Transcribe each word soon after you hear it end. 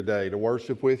Today to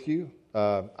worship with you.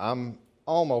 I'm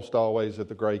almost always at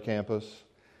the Gray campus,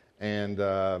 and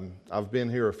I've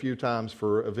been here a few times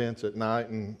for events at night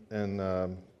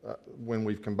and when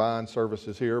we've combined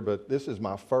services here, but this is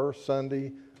my first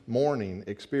Sunday morning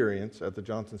experience at the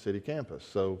Johnson City campus,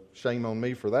 so shame on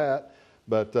me for that,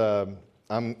 but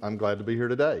I'm glad to be here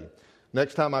today.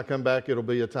 Next time I come back, it'll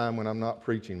be a time when I'm not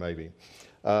preaching maybe.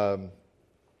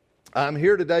 I'm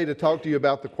here today to talk to you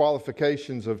about the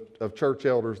qualifications of church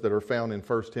elders that are found in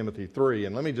 1 Timothy 3.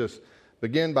 And let me just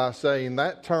begin by saying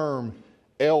that term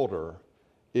elder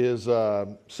is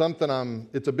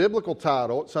it's a biblical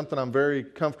title. It's something I'm very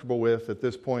comfortable with at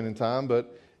this point in time,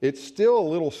 but it's still a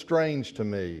little strange to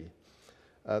me,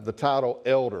 the title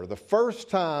elder. The first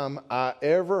time I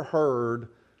ever heard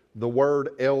the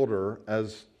word elder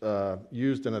as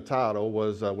used in a title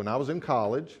was when I was in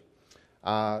college.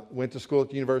 I went to school at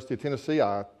the University of Tennessee.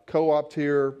 I co-opted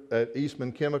here at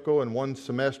Eastman Chemical, and one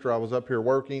semester I was up here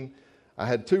working. I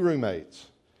had two roommates,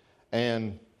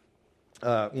 and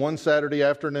one Saturday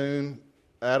afternoon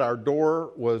at our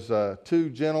door was two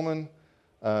gentlemen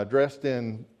dressed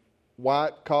in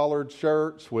white collared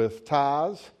shirts with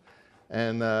ties,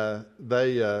 and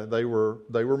they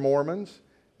were Mormons,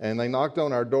 and they knocked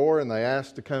on our door and they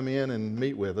asked to come in and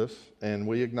meet with us, and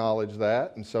we acknowledged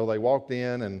that, and so they walked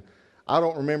in, and I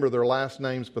don't remember their last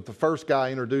names, but the first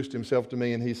guy introduced himself to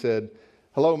me and he said,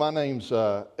 "Hello, my name's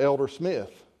Elder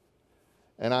Smith."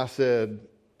 And I said,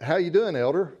 "How you doing,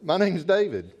 Elder? My name's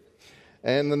David."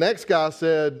 And the next guy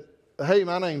said, "Hey,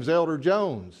 my name's Elder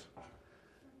Jones."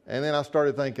 And then I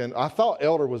started thinking, I thought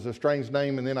Elder was a strange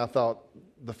name, and then I thought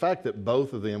the fact that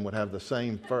both of them would have the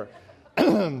same first.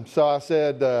 So I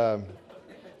said,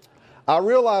 I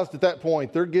realized at that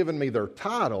point they're giving me their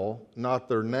title, not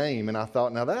their name, and I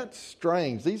thought, now that's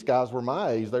strange. These guys were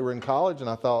my age. They were in college, and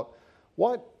I thought,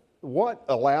 what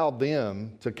allowed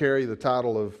them to carry the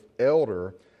title of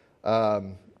elder?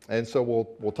 And so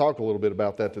we'll talk a little bit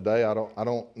about that today. I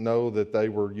don't know that they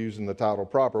were using the title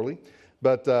properly,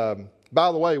 but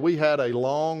by the way, we had a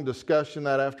long discussion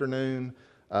that afternoon.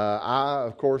 I,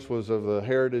 of course, was of the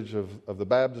heritage of the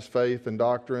Baptist faith and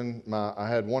doctrine. I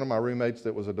had one of my roommates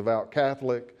that was a devout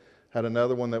Catholic, had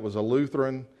another one that was a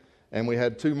Lutheran, and we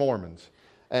had two Mormons.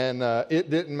 And it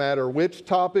didn't matter which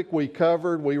topic we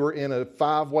covered, we were in a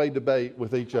five-way debate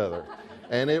with each other.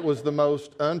 And it was the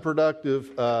most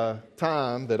unproductive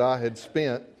time that I had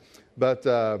spent, but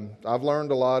I've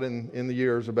learned a lot in the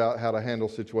years about how to handle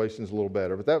situations a little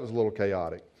better, but that was a little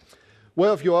chaotic.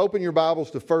 Well, if you'll open your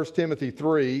Bibles to 1 Timothy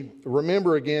 3,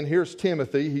 remember again, here's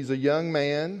Timothy. He's a young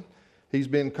man. He's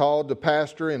been called to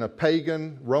pastor in a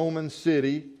pagan Roman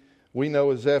city we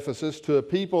know as Ephesus, to a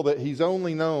people that he's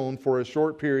only known for a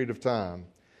short period of time.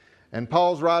 And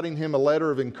Paul's writing him a letter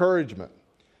of encouragement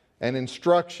and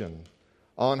instruction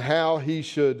on how he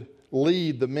should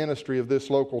lead the ministry of this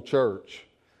local church.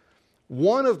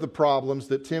 One of the problems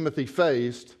that Timothy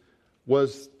faced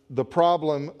was the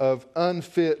problem of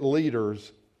unfit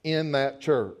leaders in that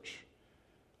church,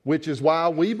 which is why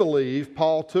we believe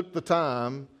Paul took the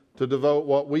time to devote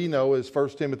what we know as 1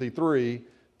 Timothy 3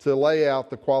 to lay out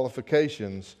the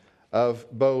qualifications of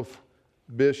both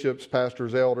bishops,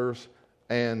 pastors, elders,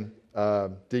 and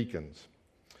deacons.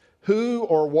 Who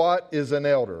or what is an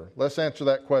elder? Let's answer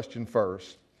that question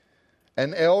first.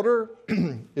 An elder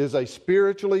is a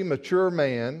spiritually mature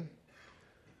man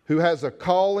who has a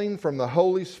calling from the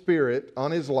Holy Spirit on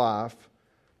his life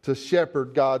to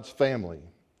shepherd God's family,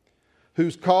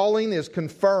 whose calling is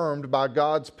confirmed by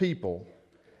God's people,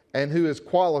 and who is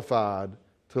qualified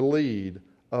to lead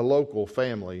a local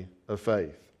family of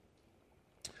faith.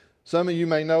 Some of you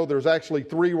may know there's actually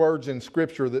three words in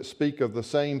Scripture that speak of the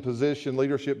same position,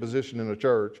 leadership position in a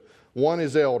church. One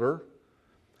is elder.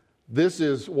 This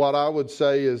is what I would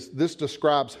say this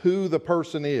describes who the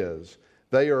person is.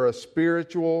 They are a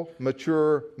spiritual,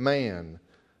 mature man.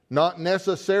 Not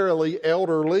necessarily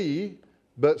elderly,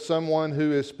 but someone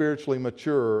who is spiritually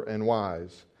mature and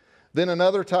wise. Then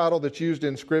another title that's used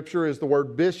in Scripture is the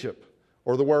word bishop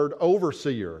or the word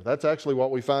overseer. That's actually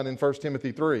what we find in 1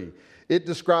 Timothy 3. It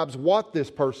describes what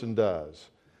this person does.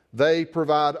 They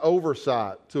provide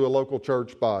oversight to a local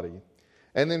church body.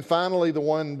 And then finally, the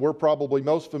one we're probably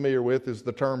most familiar with is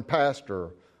the term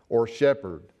pastor or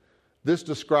shepherd. This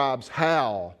describes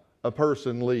how a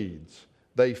person leads.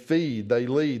 They feed, they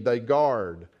lead, they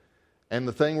guard. And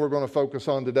the thing we're going to focus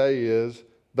on today is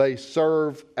they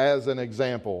serve as an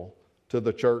example to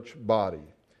the church body.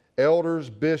 Elders,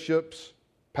 bishops,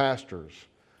 pastors.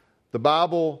 The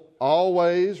Bible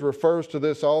always refers to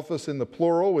this office in the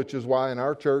plural, which is why in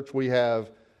our church we have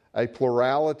a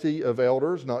plurality of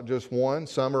elders, not just one.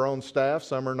 Some are on staff,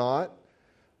 some are not.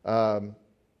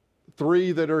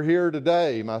 Three that are here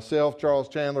today, myself, Charles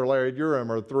Chandler, Larry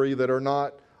Durham, are three that are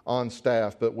not on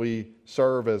staff, but we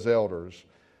serve as elders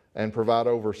and provide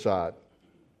oversight.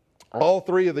 All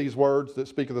three of these words that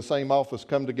speak of the same office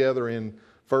come together in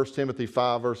 1 Timothy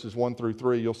 5, verses 1 through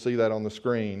 3. You'll see that on the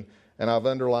screen. And I've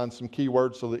underlined some key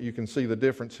words so that you can see the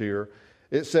difference here.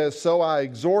 It says, "So I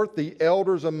exhort the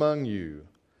elders among you,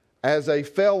 as a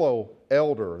fellow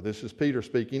elder," this is Peter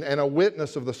speaking, "and a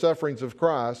witness of the sufferings of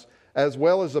Christ, as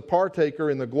well as a partaker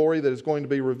in the glory that is going to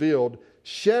be revealed,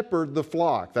 shepherd the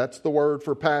flock." That's the word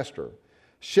for pastor.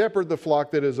 "Shepherd the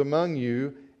flock that is among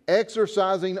you,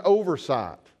 exercising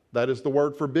oversight." That is the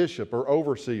word for bishop or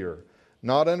overseer.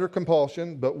 "Not under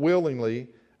compulsion, but willingly,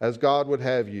 as God would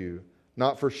have you.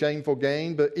 Not for shameful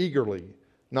gain, but eagerly.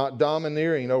 Not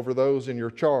domineering over those in your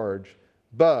charge,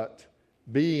 but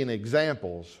being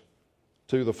examples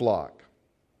to the flock."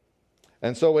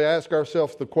 And so we ask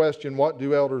ourselves the question, what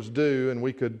do elders do? And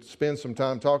we could spend some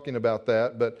time talking about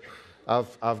that, but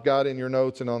I've got in your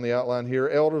notes and on the outline here,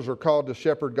 elders are called to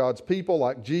shepherd God's people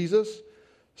like Jesus,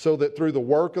 so that through the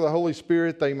work of the Holy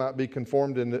Spirit they might be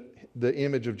conformed in the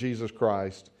image of Jesus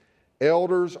Christ.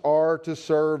 Elders are to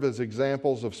serve as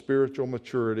examples of spiritual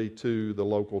maturity to the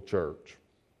local church.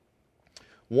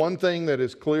 One thing that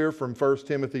is clear from 1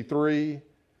 Timothy 3,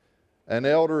 an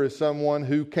elder is someone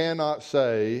who cannot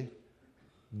say,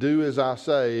 "Do as I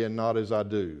say and not as I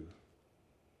do."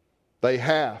 They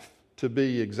have to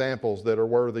be examples that are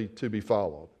worthy to be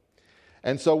followed.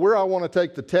 And so where I want to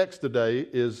take the text today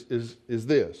is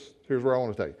this. Here's where I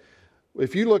want to take it.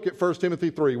 If you look at 1 Timothy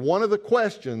 3, one of the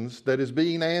questions that is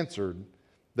being answered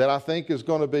that I think is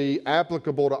going to be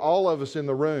applicable to all of us in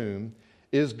the room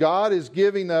is God is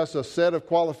giving us a set of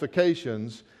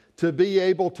qualifications to be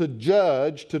able to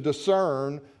judge, to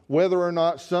discern whether or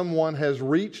not someone has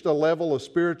reached a level of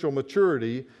spiritual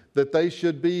maturity that they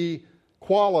should be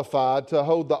qualified to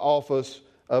hold the office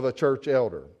of a church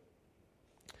elder.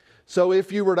 So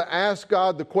if you were to ask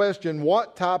God the question,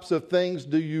 what types of things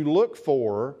do you look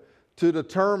for to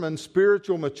determine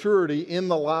spiritual maturity in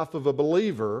the life of a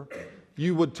believer,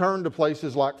 you would turn to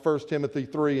places like 1 Timothy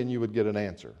 3 and you would get an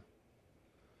answer.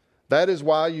 That is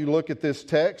why you look at this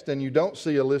text and you don't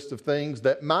see a list of things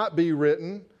that might be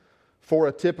written for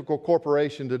a typical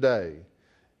corporation today.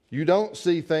 You don't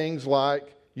see things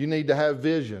like you need to have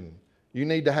vision, you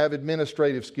need to have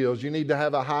administrative skills, you need to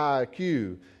have a high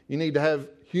IQ, you need to have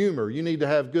humor, you need to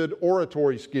have good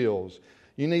oratory skills,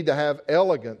 you need to have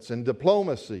elegance and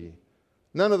diplomacy.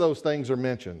 None of those things are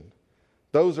mentioned.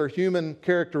 Those are human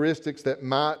characteristics that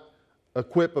might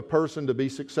equip a person to be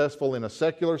successful in a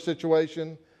secular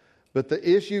situation. But the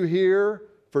issue here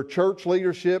for church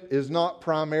leadership is not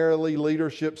primarily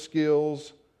leadership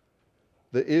skills.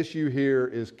 The issue here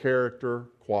is character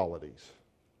qualities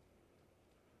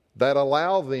that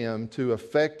allow them to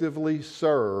effectively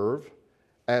serve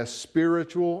as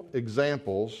spiritual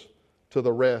examples to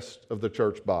the rest of the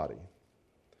church body.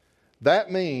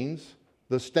 That means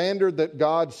the standard that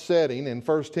God's setting in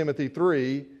 1 Timothy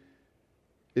 3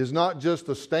 is not just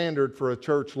the standard for a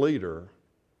church leader,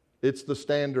 it's the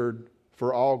standard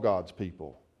for all God's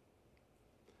people.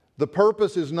 The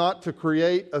purpose is not to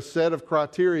create a set of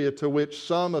criteria to which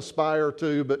some aspire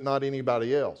to, but not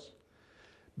anybody else.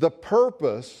 The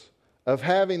purpose of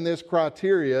having this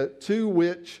criteria to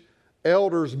which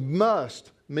elders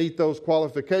must meet those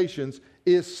qualifications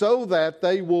is so that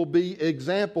they will be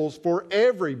examples for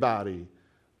everybody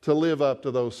to live up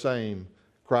to those same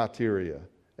criteria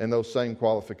and those same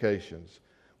qualifications.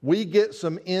 We get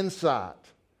some insight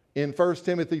in 1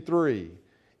 Timothy 3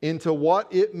 into what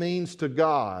it means to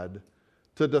God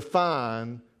to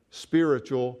define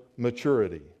spiritual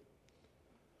maturity.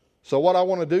 So what I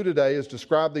want to do today is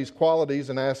describe these qualities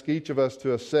and ask each of us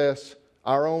to assess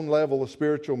our own level of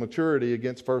spiritual maturity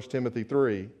against 1 Timothy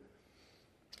 3.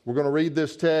 We're going to read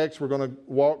this text. We're going to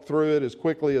walk through it as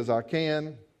quickly as I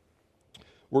can.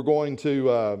 I'm going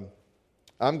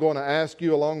to ask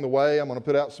you along the way, I'm going to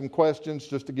put out some questions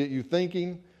just to get you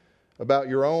thinking about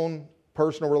your own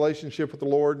personal relationship with the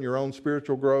Lord and your own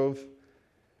spiritual growth.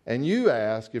 And you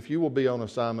ask, if you will be on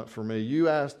assignment for me, you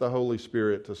ask the Holy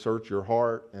Spirit to search your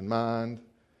heart and mind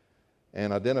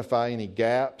and identify any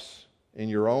gaps in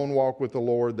your own walk with the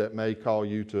Lord that may call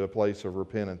you to a place of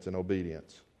repentance and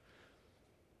obedience.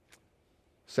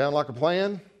 Sound like a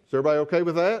plan? Is everybody okay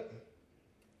with that?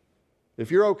 If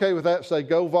you're okay with that, say,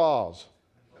 "Go Vols."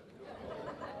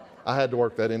 I had to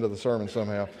work that into the sermon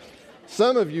somehow.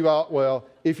 Some of you,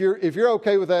 if you're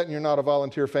okay with that and you're not a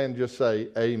volunteer fan, just say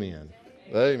amen.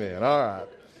 Amen. All right.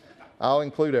 I'll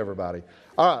include everybody.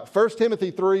 All right. 1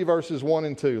 Timothy 3, verses 1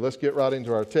 and 2. Let's get right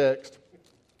into our text.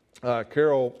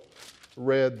 Carol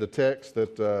read the text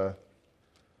that,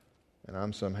 and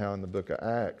I'm somehow in the book of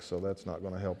Acts, so that's not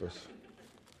going to help us.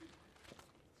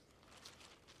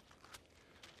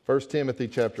 1 Timothy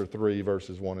chapter 3,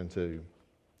 verses 1 and 2.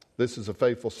 This is a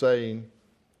faithful saying.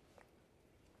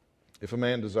 If a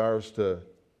man desires the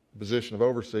position of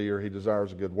overseer, he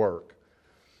desires a good work.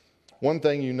 One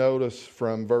thing you notice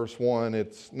from verse 1,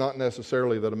 it's not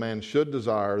necessarily that a man should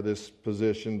desire this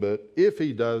position, but if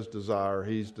he does desire,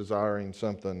 he's desiring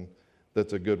something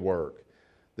that's a good work.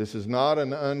 This is not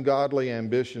an ungodly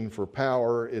ambition for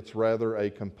power, it's rather a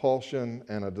compulsion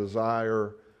and a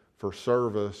desire for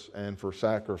service and for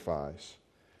sacrifice.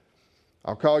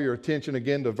 I'll call your attention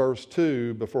again to verse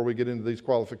 2 before we get into these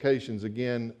qualifications.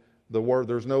 Again, the word,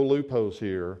 there's no loopholes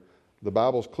here. The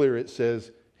Bible's clear. It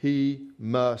says, he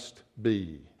must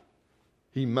be.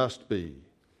 He must be.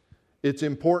 It's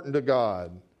important to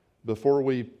God, before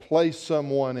we place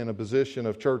someone in a position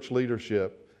of church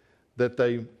leadership, that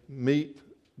they meet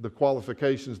the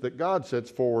qualifications that God sets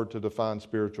forward to define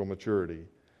spiritual maturity.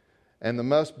 And the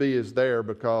must be is there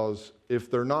because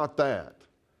if they're not that,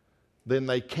 then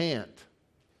they can't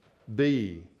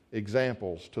be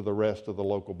examples to the rest of the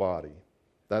local body.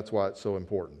 That's why it's so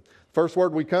important. First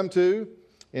word we come to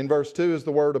in verse 2 is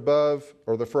the word above,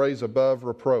 or the phrase above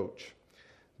reproach.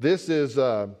 This is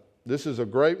a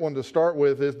great one to start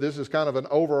with. This is kind of an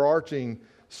overarching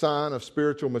sign of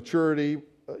spiritual maturity.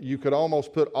 You could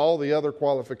almost put all the other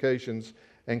qualifications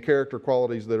and character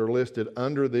qualities that are listed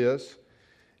under this.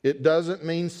 It doesn't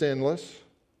mean sinless,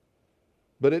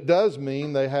 but it does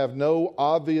mean they have no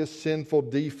obvious sinful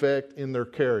defect in their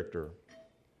character.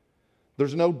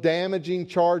 There's no damaging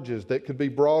charges that could be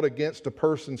brought against a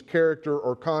person's character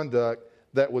or conduct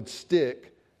that would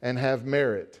stick and have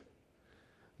merit.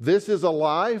 This is a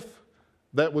life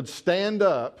that would stand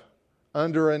up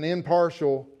under an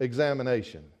impartial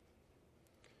examination.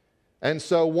 And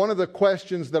so one of the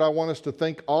questions that I want us to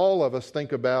think, all of us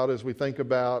think about as we think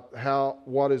about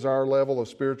what is our level of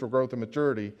spiritual growth and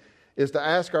maturity, is to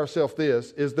ask ourselves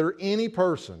this: is there any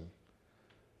person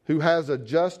who has a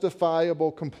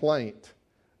justifiable complaint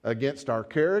against our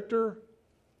character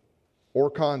or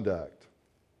conduct?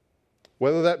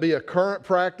 Whether that be a current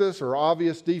practice or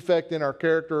obvious defect in our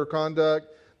character or conduct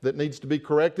that needs to be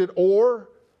corrected, or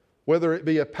whether it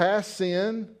be a past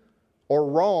sin or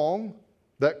wrong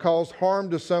that caused harm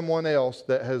to someone else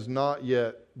that has not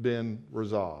yet been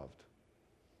resolved.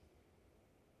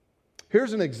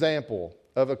 Here's an example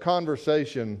of a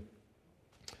conversation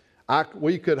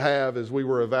we could have as we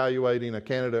were evaluating a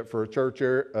candidate for a church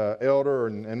elder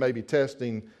and maybe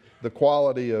testing the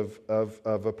quality of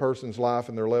a person's life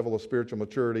and their level of spiritual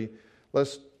maturity.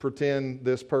 Let's pretend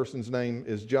this person's name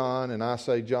is John, and I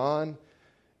say, John,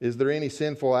 is there any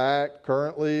sinful act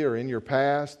currently or in your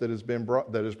past that has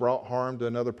brought harm to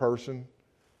another person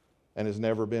and has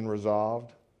never been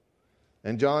resolved?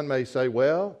 And John may say,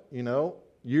 well,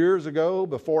 years ago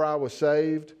before I was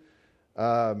saved,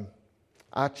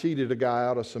 I cheated a guy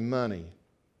out of some money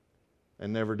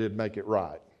and never did make it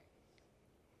right.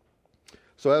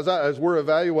 So as we're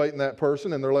evaluating that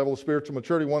person and their level of spiritual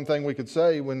maturity, one thing we could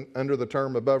say when under the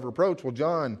term above reproach, well,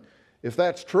 John, if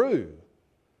that's true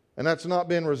and that's not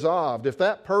been resolved, if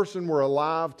that person were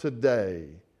alive today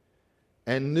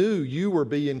and knew you were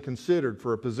being considered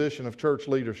for a position of church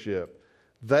leadership,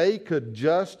 they could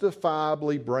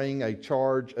justifiably bring a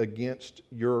charge against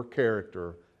your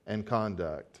character and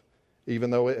conduct,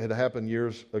 even though it had happened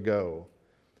years ago.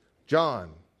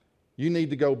 John, you need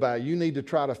to go back. You need to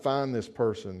try to find this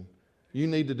person. You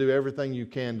need to do everything you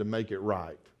can to make it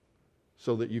right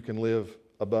so that you can live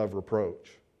above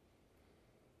reproach.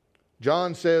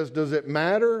 John says, does it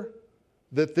matter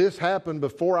that this happened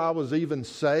before I was even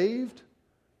saved?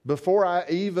 Before I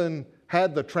even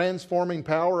had the transforming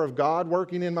power of God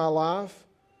working in my life?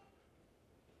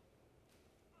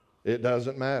 It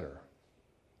doesn't matter.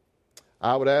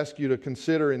 I would ask you to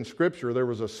consider in Scripture there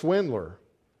was a swindler.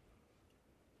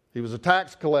 He was a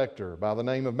tax collector by the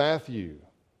name of Matthew.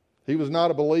 He was not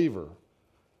a believer.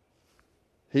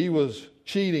 He was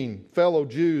cheating fellow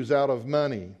Jews out of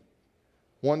money.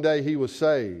 One day he was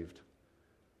saved.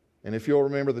 And if you'll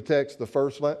remember the text, the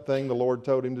first thing the Lord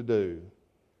told him to do,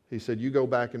 He said, you go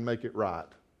back and make it right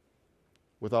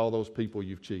with all those people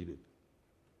you've cheated.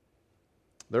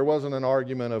 There wasn't an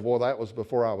argument of, well, that was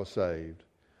before I was saved.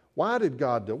 Why did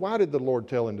the Lord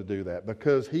tell him to do that?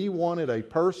 Because He wanted a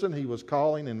person He was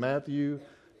calling in Matthew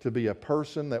to be a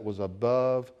person that was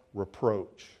above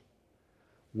reproach.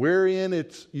 Wherein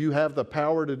you have the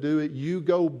power to do it, you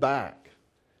go back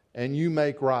and you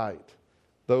make right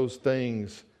those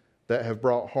things that have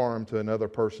brought harm to another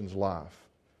person's life.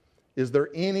 Is there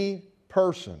any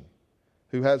person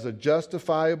who has a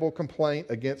justifiable complaint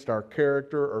against our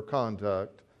character or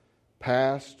conduct,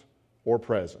 past or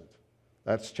present?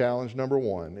 That's challenge number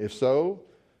one. If so,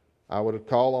 I would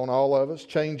call on all of us,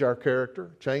 change our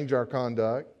character, change our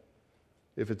conduct.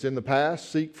 If it's in the past,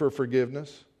 seek for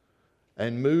forgiveness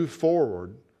and move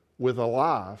forward with a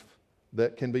life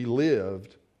that can be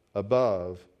lived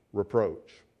above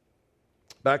reproach.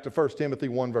 Back to 1 Timothy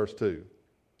 1 verse 2.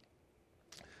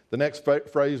 The next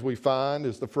phrase we find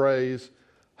is the phrase,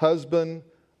 husband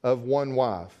of one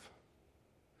wife.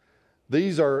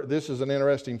 This is an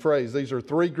interesting phrase. These are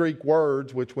three Greek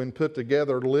words which when put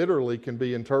together literally can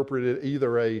be interpreted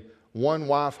either a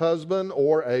one-wife husband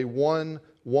or a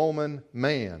one-woman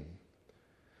man.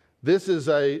 This is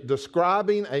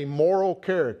describing a moral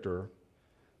character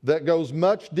that goes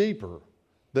much deeper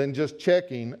than just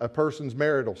checking a person's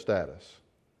marital status.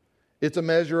 It's a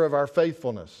measure of our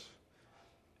faithfulness.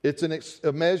 It's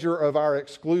a measure of our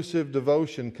exclusive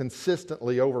devotion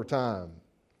consistently over time.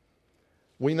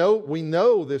 We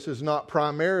know this is not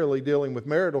primarily dealing with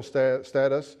marital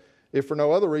status, if for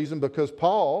no other reason, because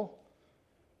Paul,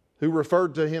 who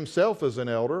referred to himself as an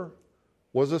elder,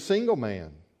 was a single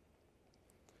man.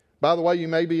 By the way, you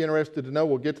may be interested to know,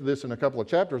 we'll get to this in a couple of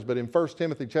chapters, but in 1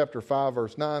 Timothy chapter 5,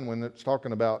 verse 9, when it's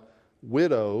talking about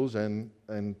widows and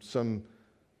some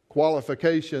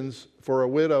qualifications for a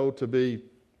widow to be,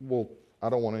 well, I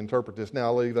don't want to interpret this now,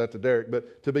 I'll leave that to Derek,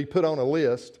 but to be put on a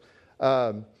list,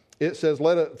 it says,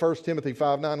 1 Timothy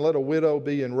 5:9, let a widow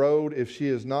be enrolled if she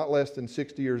is not less than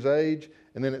 60 years age.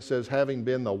 And then it says, having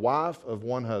been the wife of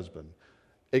one husband.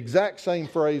 Exact same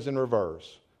phrase in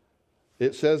reverse.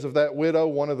 It says of that widow,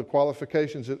 one of the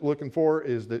qualifications it's looking for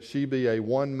is that she be a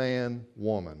one-man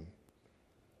woman.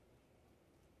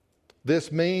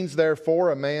 This means, therefore,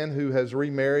 a man who has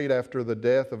remarried after the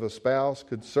death of a spouse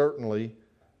could certainly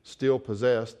still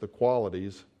possess the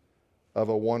qualities of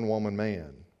a one-woman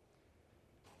man.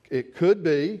 It could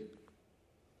be,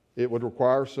 it would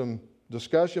require some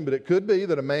discussion, but it could be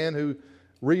that a man who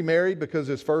remarried because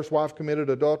his first wife committed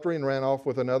adultery and ran off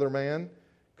with another man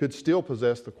could still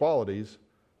possess the qualities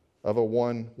of a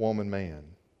one-woman man.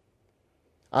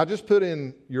 I just put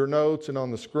in your notes and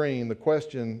on the screen the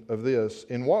question of this: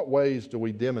 in what ways do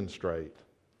we demonstrate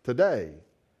today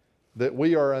that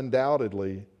we are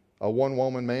undoubtedly a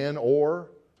one-woman man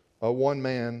or a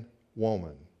one-man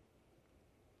woman?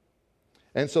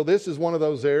 And so this is one of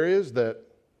those areas that,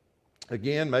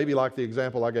 again, maybe like the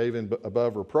example I gave in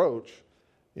above reproach,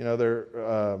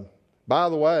 by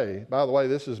the way,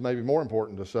 this is maybe more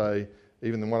important to say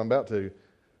even than what I'm about to.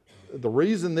 The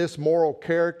reason this moral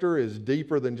character is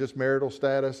deeper than just marital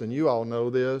status, and you all know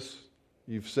this,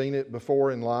 you've seen it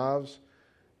before in lives,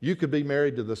 you could be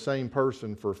married to the same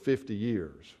person for 50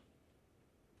 years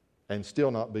and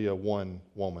still not be a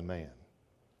one-woman man.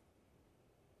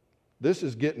 This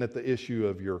is getting at the issue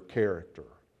of your character.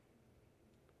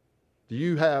 Do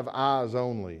you have eyes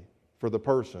only for the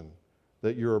person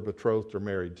that you're betrothed or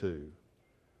married to?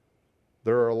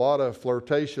 There are a lot of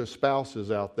flirtatious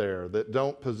spouses out there that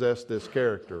don't possess this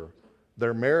character.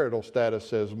 Their marital status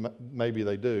says maybe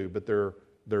they do, but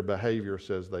their behavior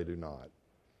says they do not.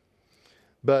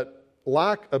 But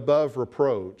like above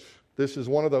reproach, this is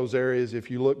one of those areas, if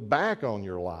you look back on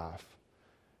your life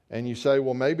and you say,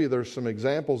 well, maybe there's some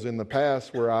examples in the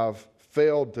past where I've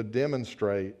failed to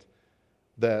demonstrate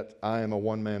that I am a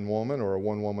one-man woman or a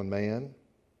one-woman man,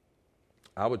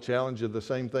 I would challenge you the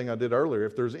same thing I did earlier.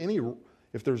 If there's any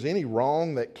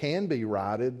wrong that can be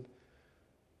righted,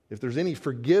 if there's any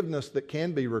forgiveness that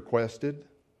can be requested,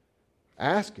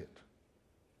 ask it.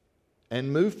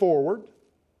 And move forward,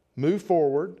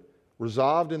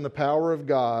 resolved in the power of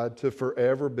God to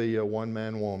forever be a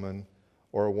one-man woman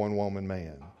or a one-woman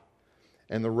man.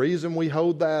 And the reason we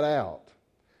hold that out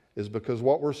is because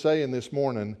what we're saying this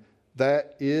morning,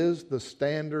 that is the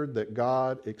standard that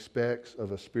God expects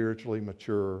of a spiritually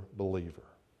mature believer.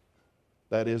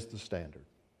 That is the standard.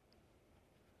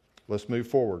 Let's move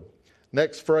forward.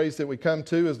 Next phrase that we come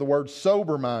to is the word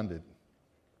sober-minded.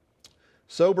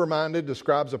 Sober-minded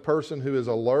describes a person who is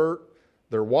alert,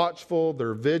 they're watchful,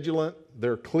 they're vigilant,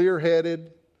 they're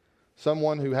clear-headed,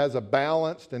 someone who has a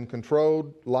balanced and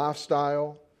controlled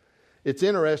lifestyle. It's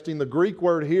interesting, the Greek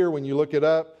word here, when you look it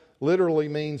up, literally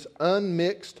means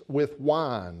unmixed with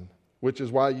wine, which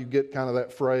is why you get kind of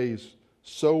that phrase,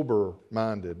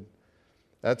 sober-minded.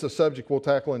 That's a subject we'll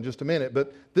tackle in just a minute,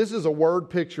 but this is a word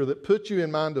picture that puts you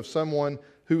in mind of someone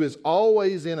who is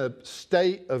always in a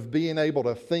state of being able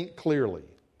to think clearly.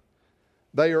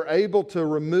 They are able to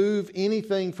remove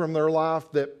anything from their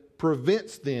life that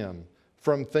prevents them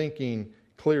from thinking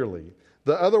clearly.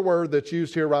 The other word that's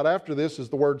used here right after this is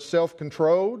the word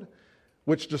self-controlled,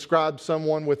 which describes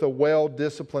someone with a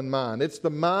well-disciplined mind. It's the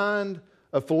mind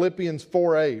of Philippians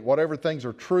 4:8. Whatever things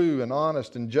are true and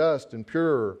honest and just and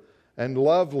pure and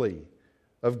lovely,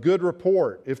 of good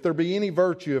report, if there be any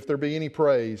virtue, if there be any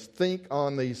praise, think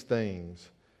on these things.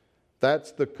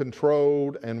 That's the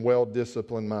controlled and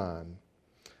well-disciplined mind.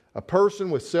 A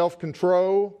person with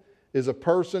self-control is a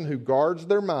person who guards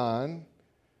their mind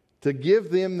to give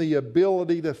them the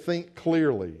ability to think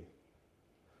clearly.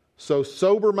 So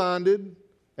sober-minded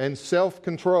and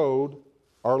self-controlled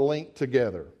are linked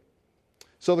together.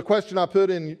 So the question I put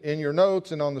in your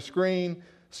notes and on the screen,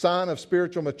 sign of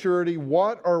spiritual maturity,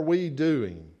 what are we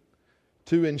doing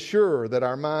to ensure that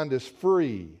our mind is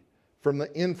free from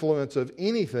the influence of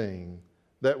anything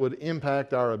that would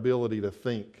impact our ability to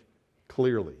think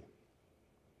clearly?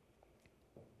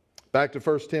 Back to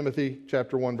 1 Timothy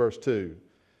chapter 1, verse 2.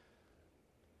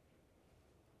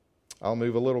 I'll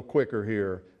move a little quicker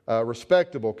here.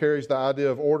 Respectable carries the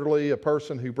idea of orderly, a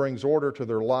person who brings order to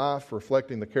their life,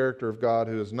 reflecting the character of God,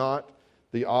 who is not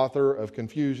the author of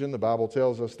confusion, the Bible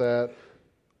tells us that,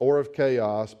 or of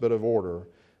chaos, but of order.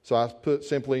 So I put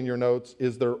simply in your notes,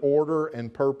 is there order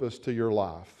and purpose to your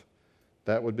life?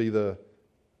 That would be the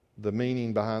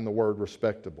meaning behind the word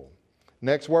respectable.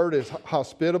 Next word is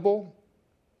hospitable.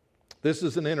 This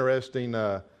is an interesting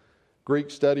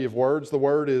Greek study of words. The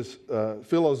word is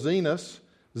philoxenos.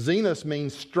 Xenos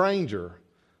means stranger.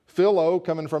 Philo,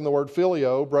 coming from the word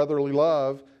filio, brotherly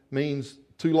love, means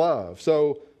to love.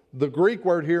 So the Greek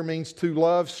word here means to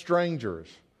love strangers.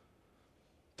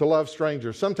 To love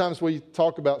strangers. Sometimes we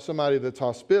talk about somebody that's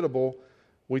hospitable.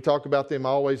 We talk about them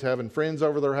always having friends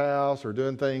over their house or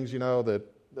doing things,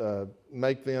 that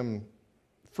make them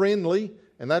friendly.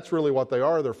 And that's really what they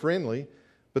are. They're friendly.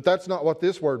 But that's not what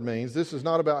this word means. This is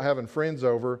not about having friends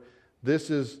over. This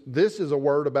is a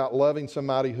word about loving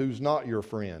somebody who's not your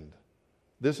friend.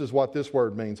 This is what this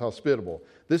word means, hospitable.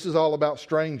 This is all about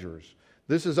strangers.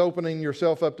 This is opening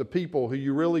yourself up to people who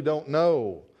you really don't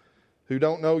know, who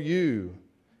don't know you,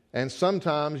 and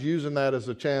sometimes using that as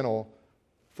a channel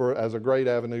as a great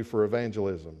avenue for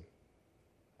evangelism.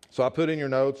 So I put in your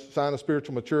notes, sign of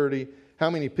spiritual maturity. How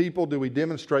many people do we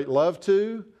demonstrate love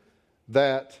to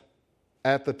that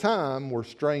at the time were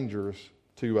strangers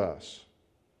to us?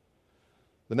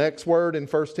 The next word in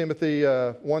 1 Timothy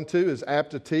 1:2 is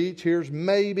apt to teach. Here's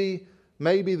maybe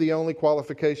the only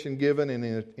qualification given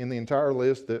in the entire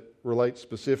list that relates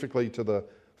specifically to the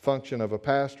function of a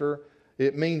pastor.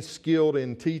 It means skilled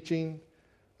in teaching.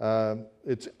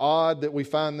 It's odd that we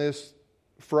find this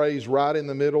phrase right in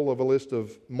the middle of a list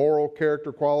of moral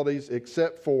character qualities,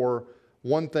 except for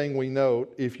one thing we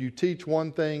note: if you teach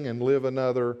one thing and live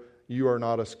another, you are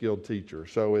not a skilled teacher.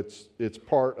 So it's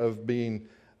part of being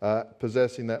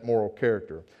possessing that moral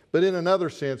character. But in another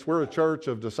sense, we're a church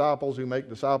of disciples who make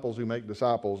disciples who make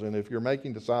disciples. And if you're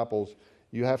making disciples,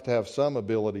 you have to have some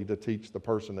ability to teach the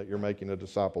person that you're making a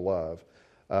disciple of.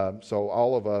 So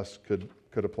all of us could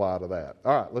apply to that.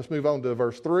 All right, let's move on to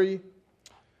verse 3.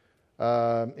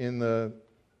 In the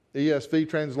ESV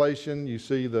translation, you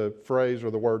see the phrase or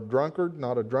the word drunkard,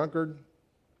 not a drunkard.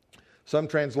 Some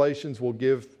translations will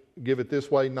give it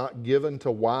this way, not given to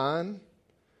wine.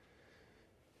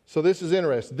 So this is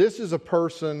interesting. This is a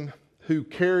person who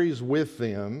carries with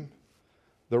them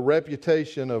the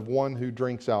reputation of one who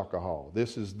drinks alcohol.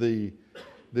 This is the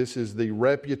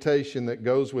reputation that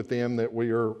goes with them that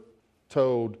we are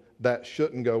told that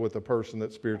shouldn't go with a person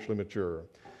that's spiritually mature.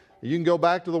 You can go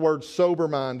back to the word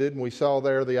sober-minded, and we saw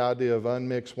there the idea of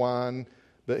unmixed wine,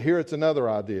 but here it's another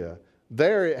idea.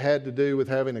 There it had to do with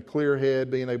having a clear head,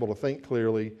 being able to think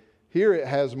clearly. Here it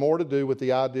has more to do with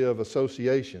the idea of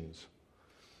associations.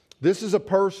 This is a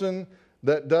person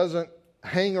that doesn't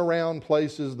hang around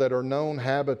places that are known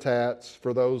habitats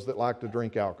for those that like to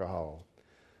drink alcohol.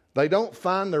 They don't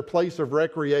find their place of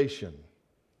recreation.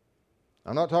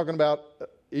 I'm not talking about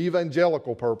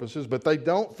evangelical purposes, but they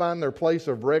don't find their place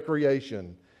of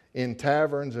recreation in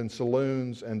taverns and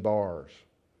saloons and bars.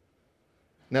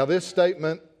 Now, this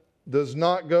statement does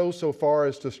not go so far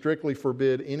as to strictly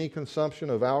forbid any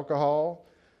consumption of alcohol,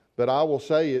 but I will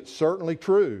say it's certainly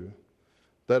true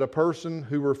that a person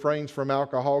who refrains from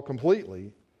alcohol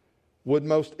completely would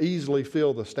most easily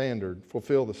fulfill the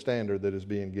standard that is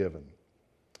being given.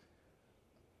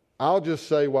 I'll just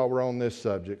say while we're on this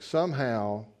subject,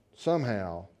 somehow,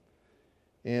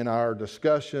 in our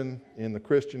discussion in the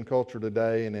Christian culture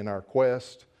today and in our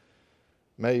quest,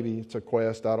 maybe it's a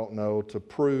quest, I don't know, to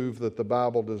prove that the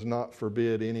Bible does not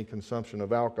forbid any consumption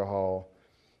of alcohol,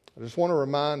 I just want to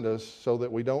remind us so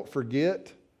that we don't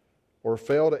forget or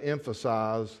fail to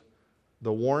emphasize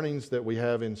the warnings that we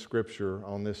have in Scripture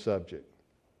on this subject,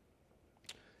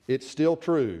 it's still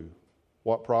true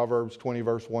what Proverbs 20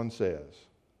 verse 1 says.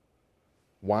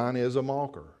 Wine is a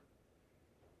mocker.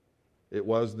 It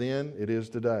was then, it is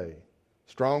today.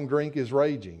 Strong drink is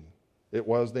raging. It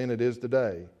was then, it is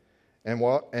today.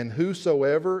 And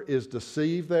whosoever is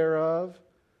deceived thereof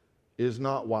is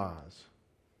not wise.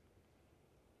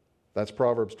 That's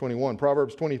Proverbs 21.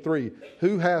 Proverbs 23,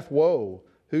 who hath woe?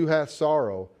 Who hath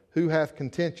sorrow? Who hath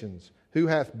contentions? Who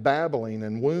hath babbling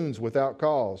and wounds without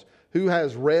cause? Who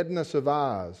has redness of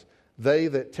eyes? They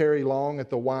that tarry long at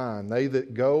the wine, they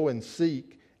that go and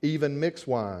seek even mixed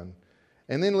wine.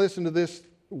 And then listen to this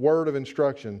word of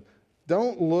instruction.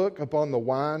 Don't look upon the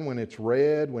wine when it's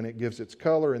red, when it gives its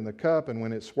color in the cup, and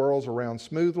when it swirls around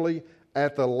smoothly.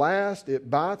 At the last it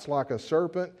bites like a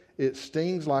serpent, it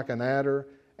stings like an adder,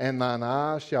 and thine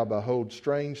eyes shall behold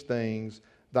strange things.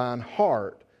 Thine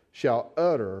heart shall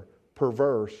utter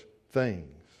perverse things.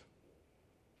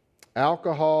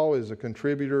 Alcohol is a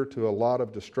contributor to a lot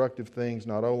of destructive things,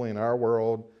 not only in our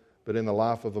world, but in the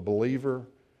life of a believer.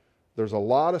 There's a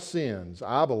lot of sins,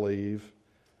 I believe,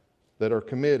 that are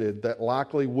committed that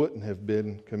likely wouldn't have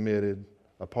been committed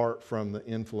apart from the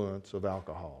influence of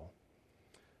alcohol.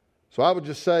 So I would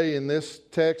just say in this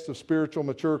text of spiritual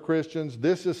mature Christians,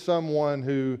 this is someone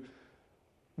who,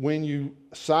 when you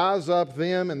size up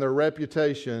them and their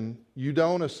reputation, you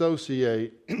don't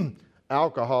associate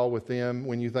alcohol with them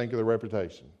when you think of their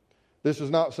reputation. This is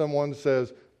not someone that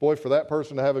says, boy, for that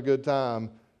person to have a good time,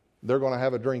 they're going to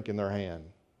have a drink in their hand.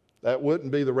 That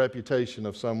wouldn't be the reputation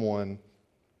of someone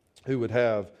who would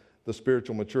have the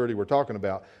spiritual maturity we're talking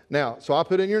about. Now, so I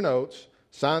put in your notes,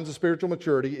 signs of spiritual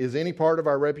maturity. Is any part of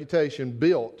our reputation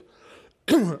built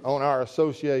on our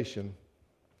association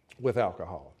with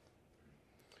alcohol?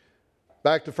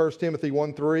 Back to 1 Timothy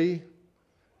 1:3.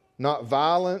 Not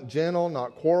violent, gentle,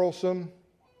 not quarrelsome.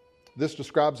 This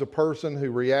describes a person who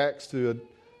reacts to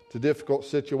difficult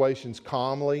situations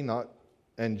calmly,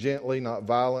 and gently, not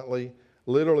violently.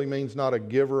 Literally means not a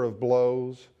giver of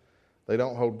blows. They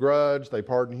don't hold grudge. They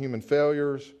pardon human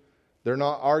failures. They're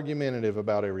not argumentative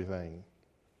about everything.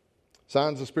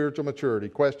 Signs of spiritual maturity.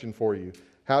 Question for you.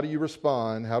 How do you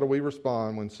respond? How do we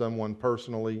respond when someone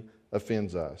personally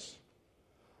offends us?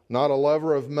 Not a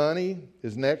lover of money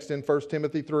is next in 1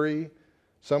 Timothy 3.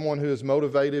 Someone who is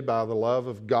motivated by the love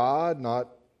of God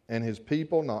and His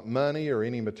people, not money or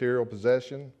any material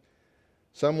possession.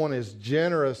 Someone is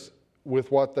generous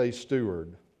with what they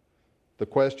steward. The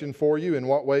question for you, in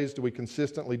what ways do we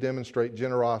consistently demonstrate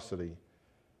generosity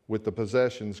with the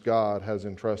possessions God has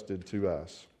entrusted to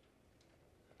us?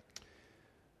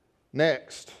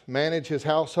 Next, manage his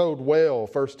household well.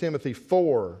 1 Timothy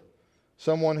 4.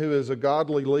 Someone who is a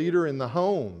godly leader in the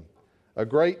home. A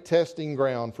great testing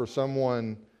ground for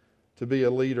someone to be a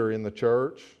leader in the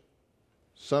church.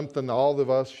 Something all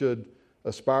of us should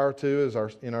aspire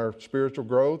to in our spiritual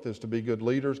growth is to be good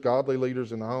leaders, godly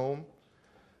leaders in the home.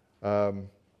 A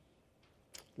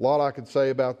lot I could say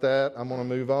about that. I'm going to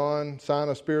move on. Sign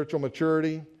of spiritual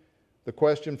maturity. The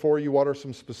question for you, what are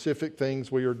some specific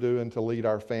things we are doing to lead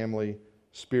our family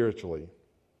spiritually?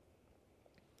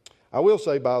 I will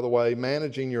say, by the way,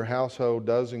 managing your household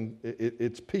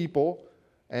it's people,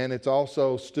 and it's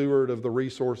also steward of the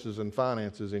resources and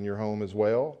finances in your home as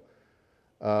well.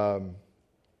 And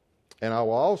I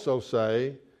will also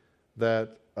say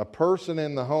that a person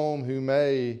in the home who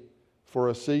may, for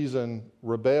a season,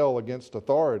 rebel against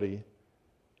authority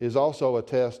is also a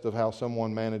test of how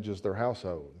someone manages their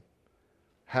household.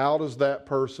 How does that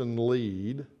person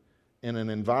lead in an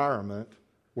environment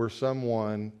where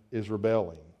someone is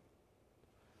rebelling?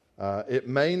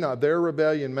 Their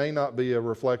rebellion may not be a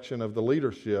reflection of the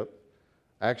leadership.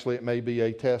 Actually, it may be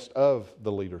a test of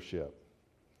the leadership.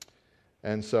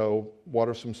 And so, what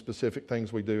are some specific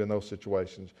things we do in those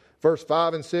situations? Verse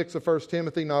 5 and 6 of 1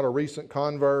 Timothy, not a recent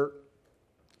convert,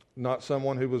 not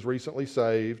someone who was recently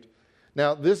saved.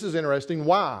 Now, this is interesting.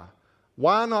 Why?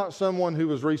 Why not someone who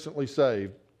was recently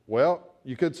saved? Well,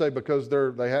 you could say because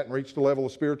they hadn't reached the level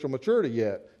of spiritual maturity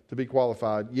yet to be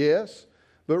qualified. Yes,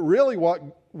 but really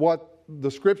what the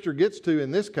Scripture gets to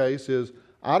in this case is,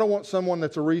 I don't want someone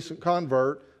that's a recent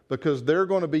convert because they're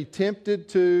going to be tempted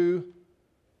to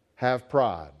have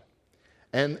pride.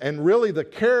 And really the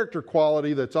character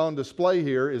quality that's on display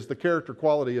here is the character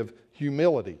quality of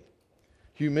humility.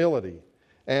 Humility.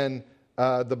 And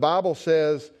the Bible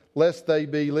says, lest they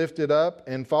be lifted up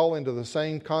and fall into the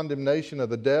same condemnation of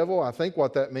the devil. I think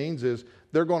what that means is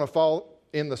they're going to fall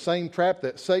in the same trap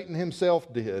that Satan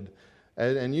himself did.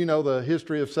 And you know the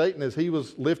history of Satan is he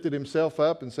was lifted himself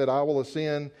up and said, I will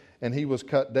ascend, and he was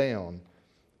cut down.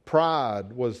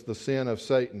 Pride was the sin of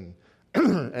Satan,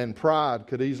 and pride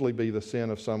could easily be the sin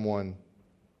of someone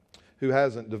who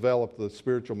hasn't developed the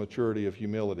spiritual maturity of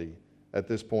humility at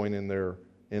this point in their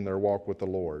walk with the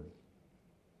Lord.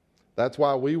 That's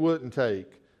why we wouldn't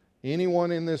take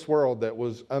anyone in this world that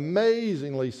was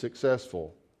amazingly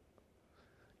successful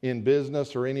in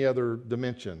business or any other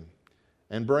dimension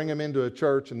and bring them into a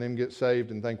church and then get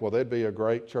saved and think, well, they'd be a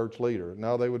great church leader.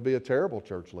 No, they would be a terrible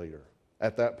church leader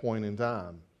at that point in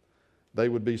time. They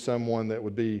would be someone that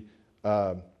would be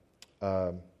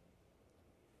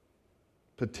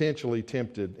potentially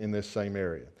tempted in this same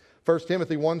area. 1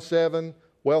 Timothy 1:7,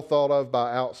 well thought of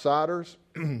by outsiders.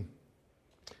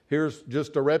 Here's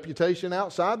just a reputation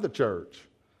outside the church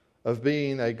of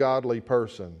being a godly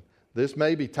person. This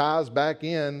maybe ties back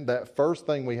in that first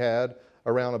thing we had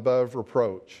around above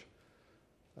reproach.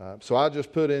 So I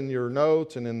just put in your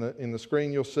notes, and in the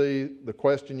screen you'll see the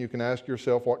question you can ask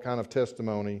yourself: what kind of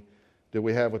testimony do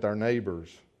we have with our neighbors,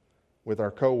 with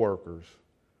our coworkers,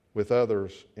 with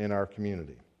others in our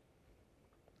community?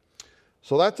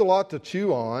 So that's a lot to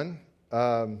chew on.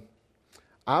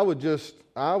 I would just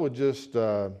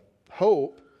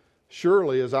hope,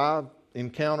 surely, as I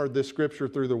encountered this scripture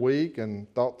through the week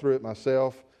and thought through it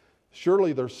myself,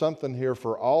 surely there's something here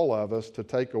for all of us to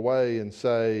take away and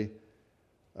say,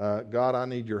 God, I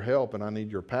need your help and I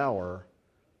need your power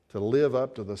to live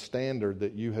up to the standard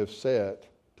that you have set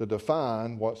to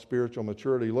define what spiritual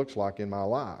maturity looks like in my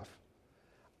life.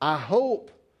 I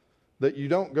hope that you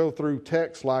don't go through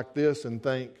texts like this and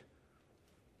think,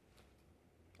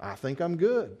 I think I'm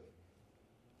good.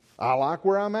 I like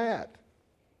where I'm at.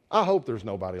 I hope there's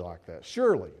nobody like that.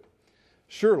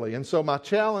 Surely. And so my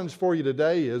challenge for you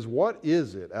today is, what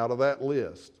is it out of that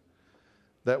list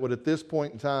that would at this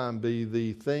point in time be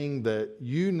the thing that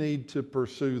you need to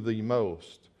pursue the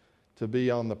most to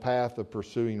be on the path of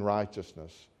pursuing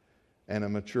righteousness and a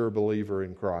mature believer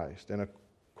in Christ? And of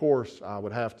course, I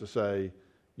would have to say,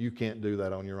 you can't do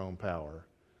that on your own power.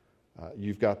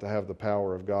 You've got to have the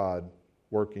power of God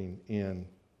working in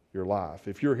your life.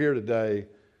 If you're here today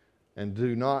and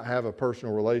do not have a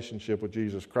personal relationship with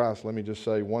Jesus Christ, let me just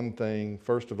say one thing.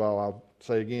 First of all, I'll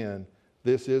say again,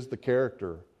 this is the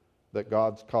character that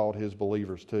God's called His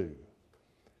believers to.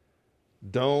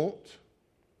 Don't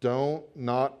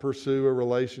not pursue a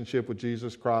relationship with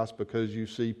Jesus Christ because you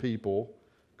see people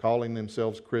calling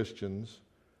themselves Christians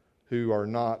who are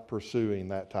not pursuing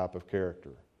that type of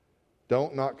character.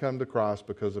 Don't not come to Christ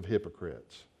because of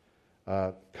hypocrites.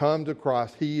 Come to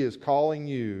Christ. He is calling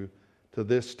you to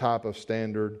this type of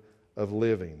standard of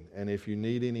living. And if you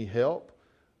need any help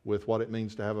with what it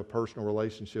means to have a personal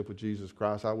relationship with Jesus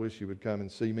Christ, I wish you would come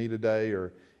and see me today,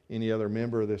 or any other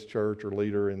member of this church or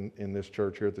leader in this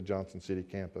church here at the Johnson City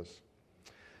campus.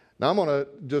 Now I'm going to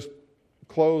just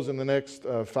close in the next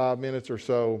 5 minutes or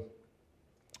so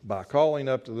by calling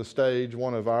up to the stage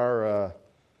one of our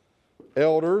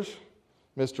elders,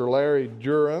 Mr. Larry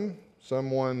Durham,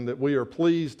 someone that we are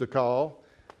pleased to call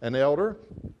an elder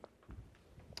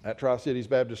at Tri-Cities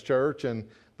Baptist Church. And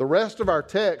the rest of our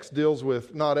text deals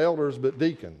with not elders but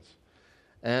deacons.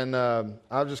 And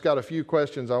I've just got a few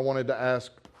questions I wanted to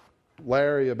ask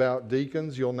Larry about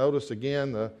deacons. You'll notice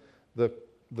again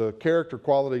the character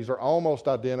qualities are almost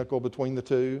identical between the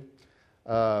two.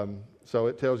 So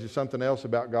it tells you something else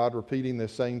about God repeating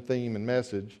this same theme and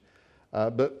message.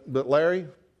 But Larry,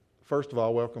 first of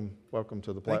all, welcome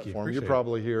to the platform. You're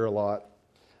probably here a lot.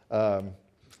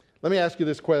 Let me ask you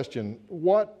this question: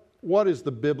 What is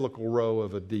the biblical role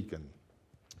of a deacon?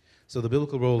 So the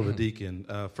biblical role of a deacon,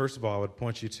 first of all, I would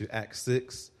point you to Acts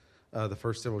 6, the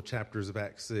first several chapters of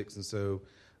Acts 6. And so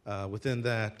within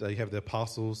that, you have the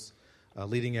apostles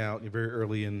leading out very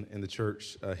early in the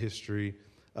church history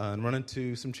and run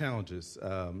into some challenges.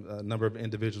 A number of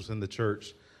individuals in the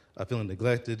church feeling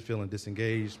neglected, feeling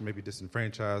disengaged, maybe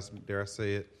disenfranchised, dare I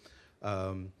say it.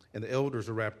 And the elders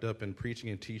are wrapped up in preaching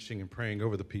and teaching and praying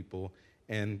over the people,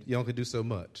 and you only can do so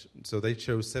much. So they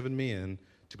chose 7 men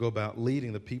to go about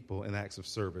leading the people in acts of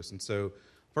service. And so,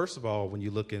 first of all, when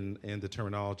you look in the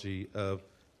terminology of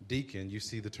deacon, you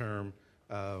see the term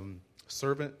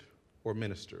servant or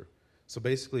minister. So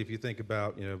basically, if you think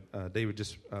about, David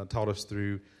just taught us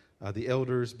through the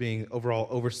elders being overall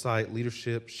oversight,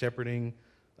 leadership, shepherding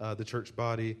the church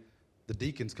body. The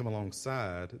deacons come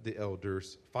alongside the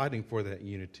elders, fighting for that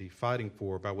unity, fighting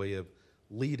for by way of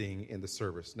leading in the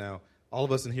service. Now, all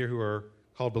of us in here who are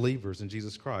called believers in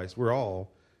Jesus Christ, we're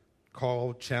all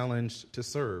called, challenged to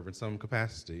serve in some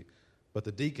capacity. But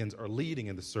the deacons are leading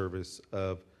in the service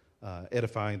of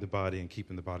edifying the body and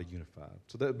keeping the body unified.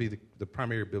 So that would be the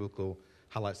primary biblical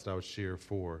highlights that I would share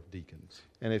for deacons.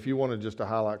 And if you wanted just to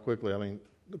highlight quickly,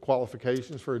 the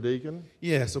qualifications for a deacon?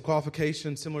 Yeah, so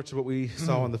qualifications similar to what we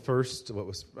saw in the first,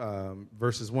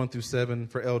 verses 1 through 7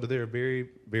 for elder. They're very,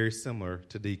 very similar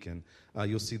to deacon.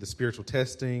 You'll see the spiritual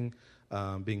testing,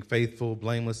 being faithful,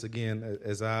 blameless. Again,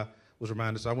 as I was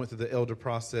reminded, so I went through the elder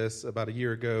process about a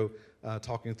year ago,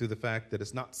 talking through the fact that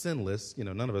it's not sinless,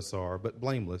 none of us are, but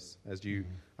blameless, as you,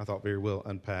 I thought, very well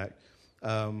unpacked.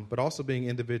 But also being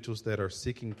individuals that are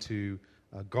seeking to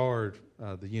guard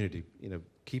the unity,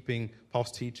 keeping false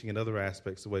teaching and other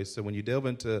aspects away. So when you delve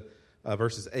into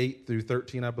verses 8 through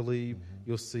 13, I believe,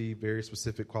 you'll see very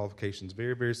specific qualifications,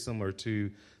 very, very similar to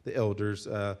the elders.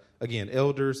 Again,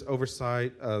 elders,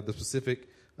 oversight, the specific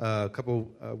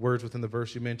couple words within the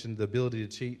verse you mentioned, the ability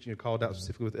to teach, called out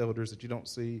specifically with elders that you don't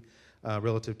see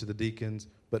relative to the deacons,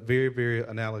 but very, very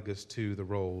analogous to the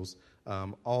roles,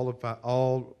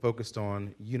 all focused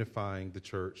on unifying the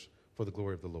church for the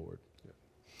glory of the Lord.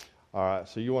 All right,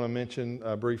 so you want to mention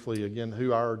briefly again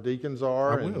who our deacons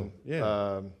are? I will,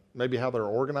 yeah. Maybe how they're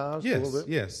organized a little bit?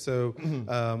 Yes. So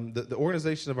the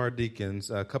organization of our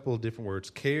deacons, a couple of different words: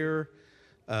 care,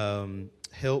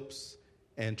 helps,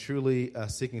 and truly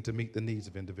seeking to meet the needs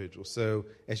of individuals. So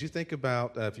as you think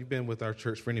about, if you've been with our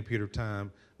church for any period of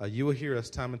time, you will hear us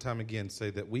time and time again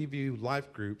say that we view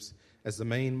life groups as the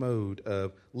main mode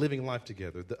of living life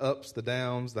together, the ups, the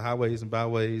downs, the highways and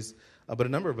byways. But a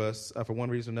number of us, for one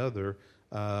reason or another,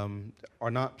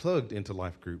 are not plugged into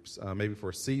life groups, maybe for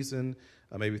a season,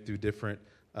 maybe through different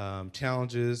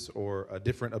challenges or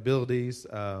different abilities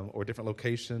or different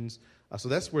locations. So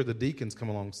that's where the deacons come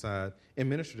alongside and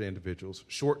minister to individuals.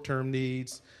 Short-term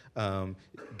needs,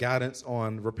 guidance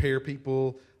on repair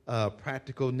people,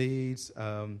 practical needs,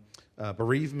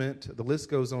 bereavement, the list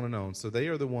goes on and on. So they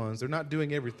are the ones, they're not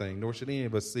doing everything, nor should any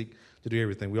of us seek to do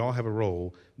everything. We all have a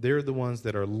role. They're the ones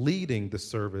that are leading the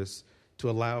service to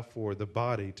allow for the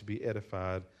body to be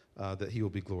edified, that he will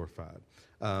be glorified.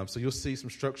 So you'll see some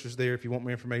structures there. If you want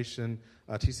more information,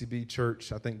 TCB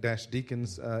Church, I think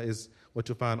 -deacons is what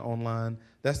you'll find online.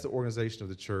 That's the organization of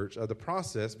the church. The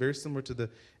process, very similar to the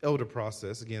elder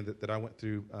process, again, that I went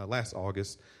through last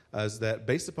August, is that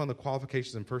based upon the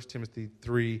qualifications in 1 Timothy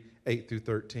 3, 8 through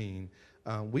 13,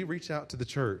 we reach out to the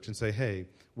church and say, hey,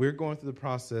 we're going through the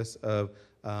process of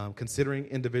considering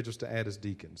individuals to add as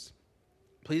deacons.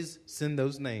 Please send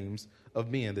those names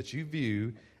of men that you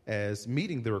view as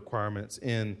meeting the requirements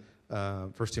in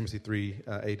 1 Timothy 3,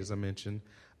 8, as I mentioned.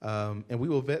 And we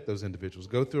will vet those individuals,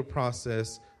 go through a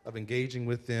process of engaging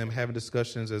with them, having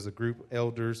discussions as a group,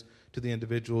 elders to the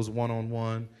individuals,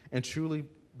 one-on-one, and truly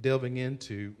delving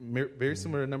into, very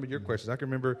similar to a number of your questions. I can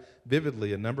remember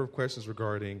vividly a number of questions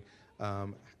regarding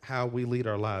how we lead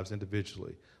our lives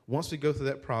individually. Once we go through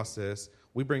that process,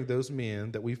 we bring those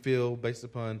men that we feel, based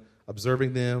upon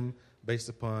observing them, based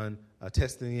upon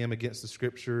testing them against the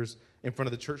scriptures, in front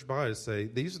of the church body to say,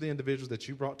 these are the individuals that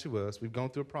you brought to us. We've gone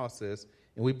through a process,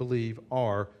 and we believe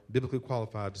are biblically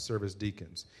qualified to serve as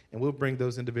deacons. And we'll bring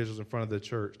those individuals in front of the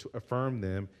church to affirm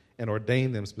them and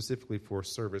ordain them specifically for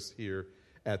service here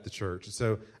at the church. And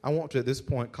so I want to, at this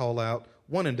point, call out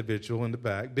one individual in the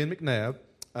back, Ben McNabb.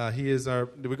 He is we're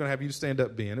going to have you stand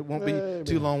up, Ben. It won't be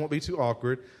too long, won't be too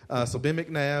awkward. So Ben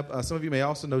McNabb, some of you may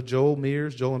also know Joel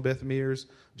and Beth Mears.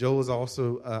 Joel is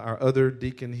also our other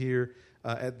deacon here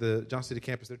at the Johnson City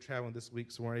campus. They're traveling this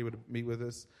week, so weren't able to meet with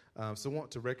us. So I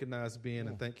want to recognize Ben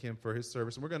and thank him for his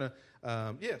service. And we're going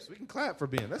to, yes, we can clap for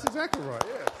Ben. That's exactly right,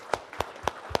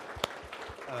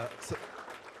 yes.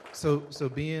 So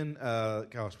Ben,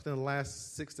 within the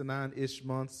last 6 to 9-ish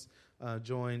months,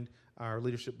 joined our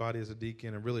leadership body as a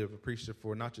deacon, and really appreciative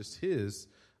for not just his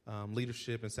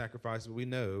leadership and sacrifice, but we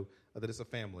know that it's a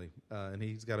family. And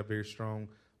he's got a very strong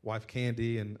wife,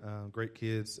 Candy, and great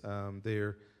kids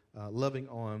there, loving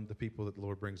on the people that the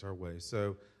Lord brings our way.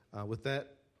 So with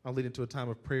that, I'll lead into a time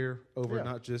of prayer over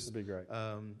not just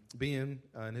Ben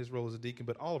and his role as a deacon,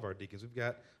 but all of our deacons. We've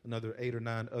got another 8 or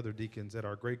 9 other deacons at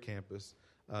our great campus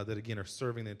that, again, are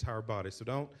serving the entire body. So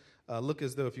don't look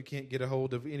as though if you can't get a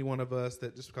hold of any one of us,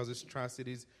 that just because it's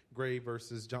Tri-Cities, Gray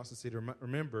versus Johnson City.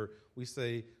 Remember, we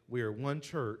say we are one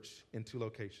church in 2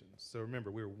 locations. So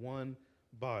remember, we're one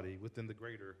body within the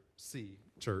greater C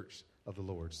church of the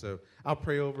Lord. So I'll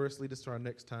pray over us, lead us to our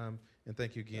next time, and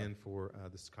thank you again for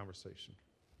this conversation.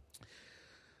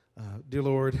 Dear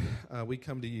Lord, we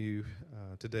come to you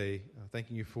today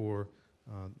thanking you for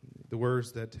the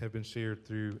words that have been shared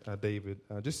through David,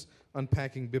 just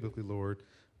unpacking biblically, Lord,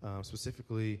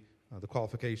 specifically the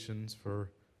qualifications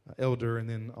for elder and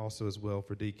then also as well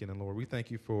for deacon. And Lord, we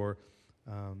thank you for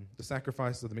the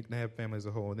sacrifices of the McNabb family as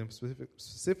a whole, and then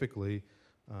specifically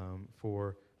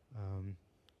for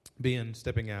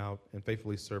stepping out and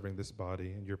faithfully serving this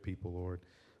body and your people, Lord.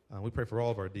 We pray for all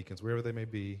of our deacons, wherever they may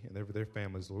be, and their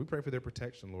families, Lord. We pray for their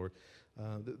protection, Lord.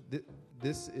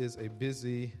 This is a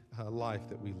busy life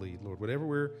that we lead, Lord. Whatever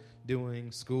we're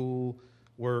doing, school,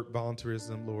 work,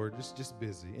 volunteerism, Lord, just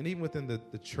busy. And even within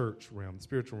the church realm, the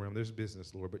spiritual realm, there's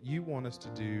business, Lord. But you want us to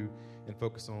do and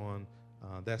focus on,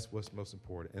 that's what's most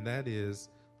important. And that is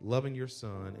loving your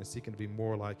Son and seeking to be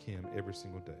more like him every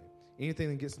single day. Anything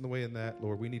that gets in the way of that,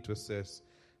 Lord, we need to assess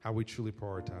how we truly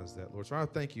prioritize that, Lord. So I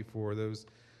thank you for those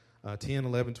 10,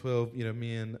 11, 12,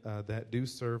 men that do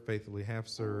serve faithfully, have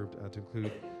served, to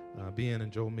include Ben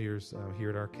and Joel Mears here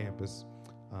at our campus,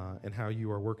 and how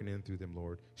you are working in through them,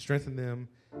 Lord. Strengthen them,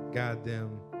 guide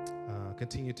them,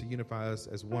 continue to unify us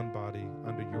as one body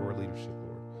under your leadership,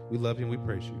 Lord. We love you and we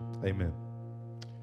praise you. Amen.